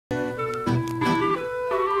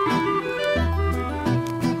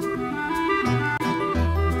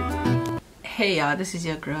Hey y'all, this is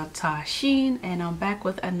your girl Tysheen, and I'm back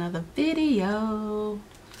with another video.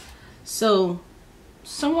 So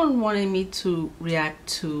someone wanted me to react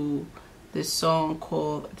to this song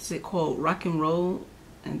called, Rock and Roll,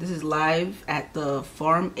 and this is live at the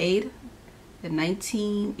Farm Aid in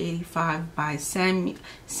 1985 by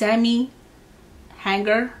Sammy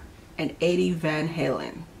Hagar and Eddie Van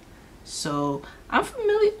Halen. So I'm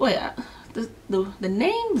familiar. Wait, the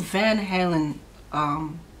name Van Halen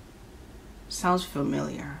sounds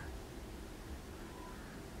familiar.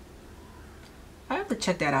 I have to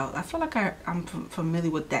check that out. I feel like I'm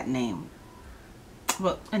familiar with that name.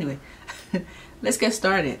 Well, anyway, let's get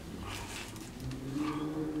started.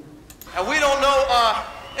 And we don't know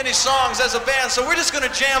any songs as a band, so we're just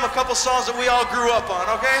gonna jam a couple songs that we all grew up on,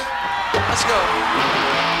 okay? Let's go.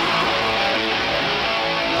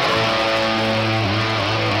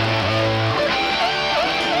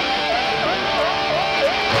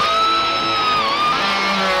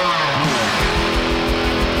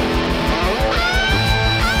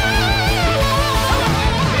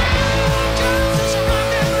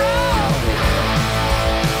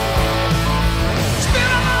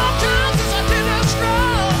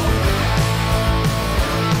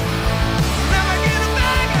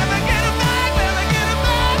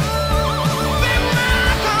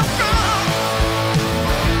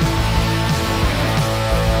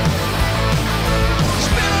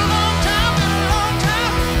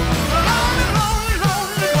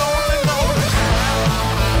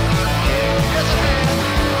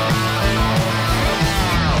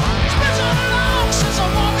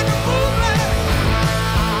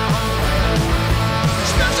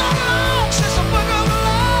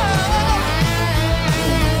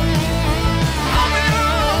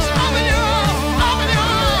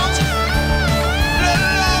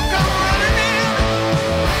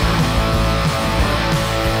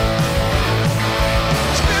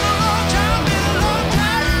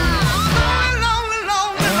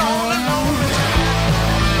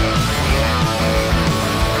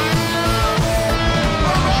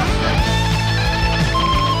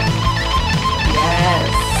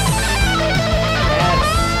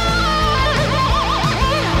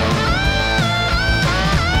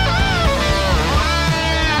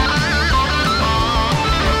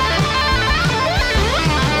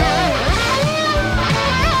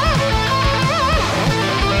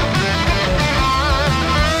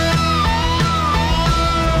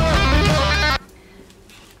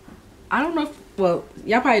 I don't know if, well,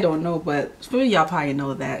 y'all probably don't know, but some of y'all probably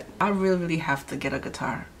know that I really have to get a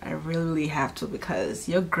guitar. I really have to, because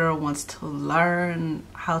your girl wants to learn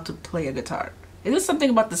how to play a guitar. It is something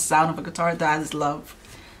about the sound of a guitar that I just love.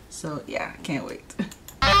 So yeah, I can't wait.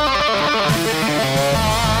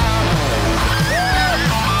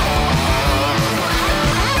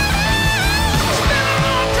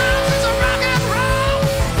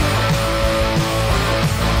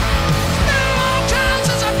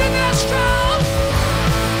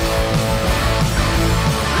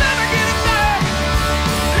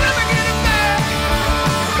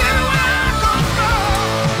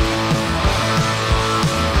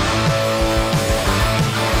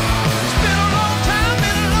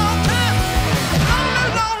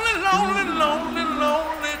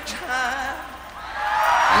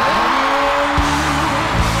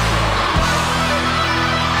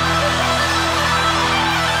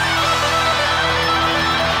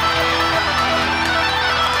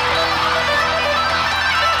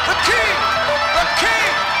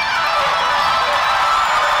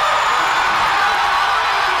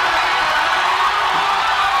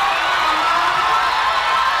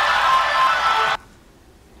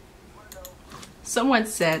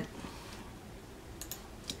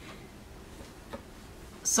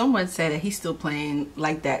 Someone said that he's still playing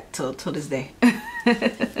like that till this day.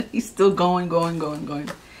 He's still going.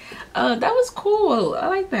 That was cool. I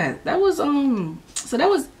like that. That was so that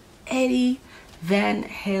was Eddie Van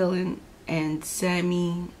Halen and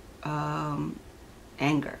Sammy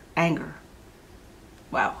Hagar.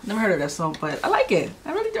 Wow, never heard of that song, but I like it.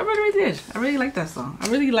 I really did. I really like that song. I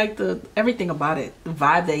really liked everything about it. The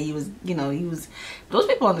vibe that he was, those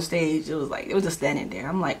people on the stage, it was just standing there.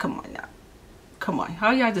 I'm like, come on now. Come on.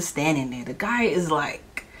 How y'all just standing there? The guy is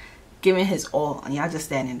like giving his all and y'all just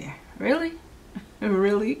standing there. Really?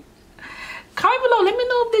 Really? Comment below. Let me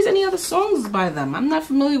know if there's any other songs by them. I'm not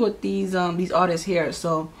familiar with these artists here.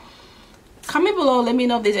 So comment below. Let me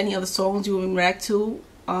know if there's any other songs you would react to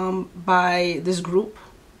by this group.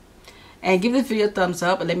 And give this video a thumbs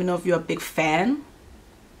up and let me know if you're a big fan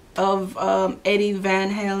of Eddie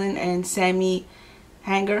Van Halen and Sammy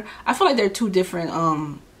Hagar. I feel like they're two different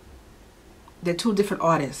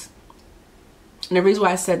artists. And the reason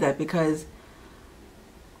why I said that, because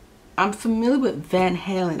I'm familiar with Van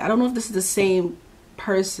Halen. I don't know if this is the same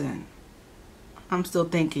person. I'm still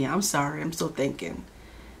thinking. I'm sorry. I'm still thinking.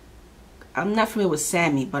 I'm not familiar with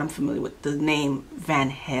Sammy, but I'm familiar with the name Van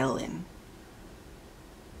Halen.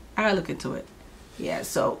 I gotta look into it. Yeah,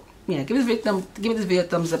 so yeah, give this video a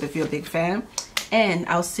thumbs up if you're a big fan. And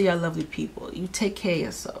I'll see y'all lovely people. You take care of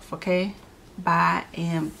yourself, okay? Bye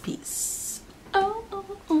and peace.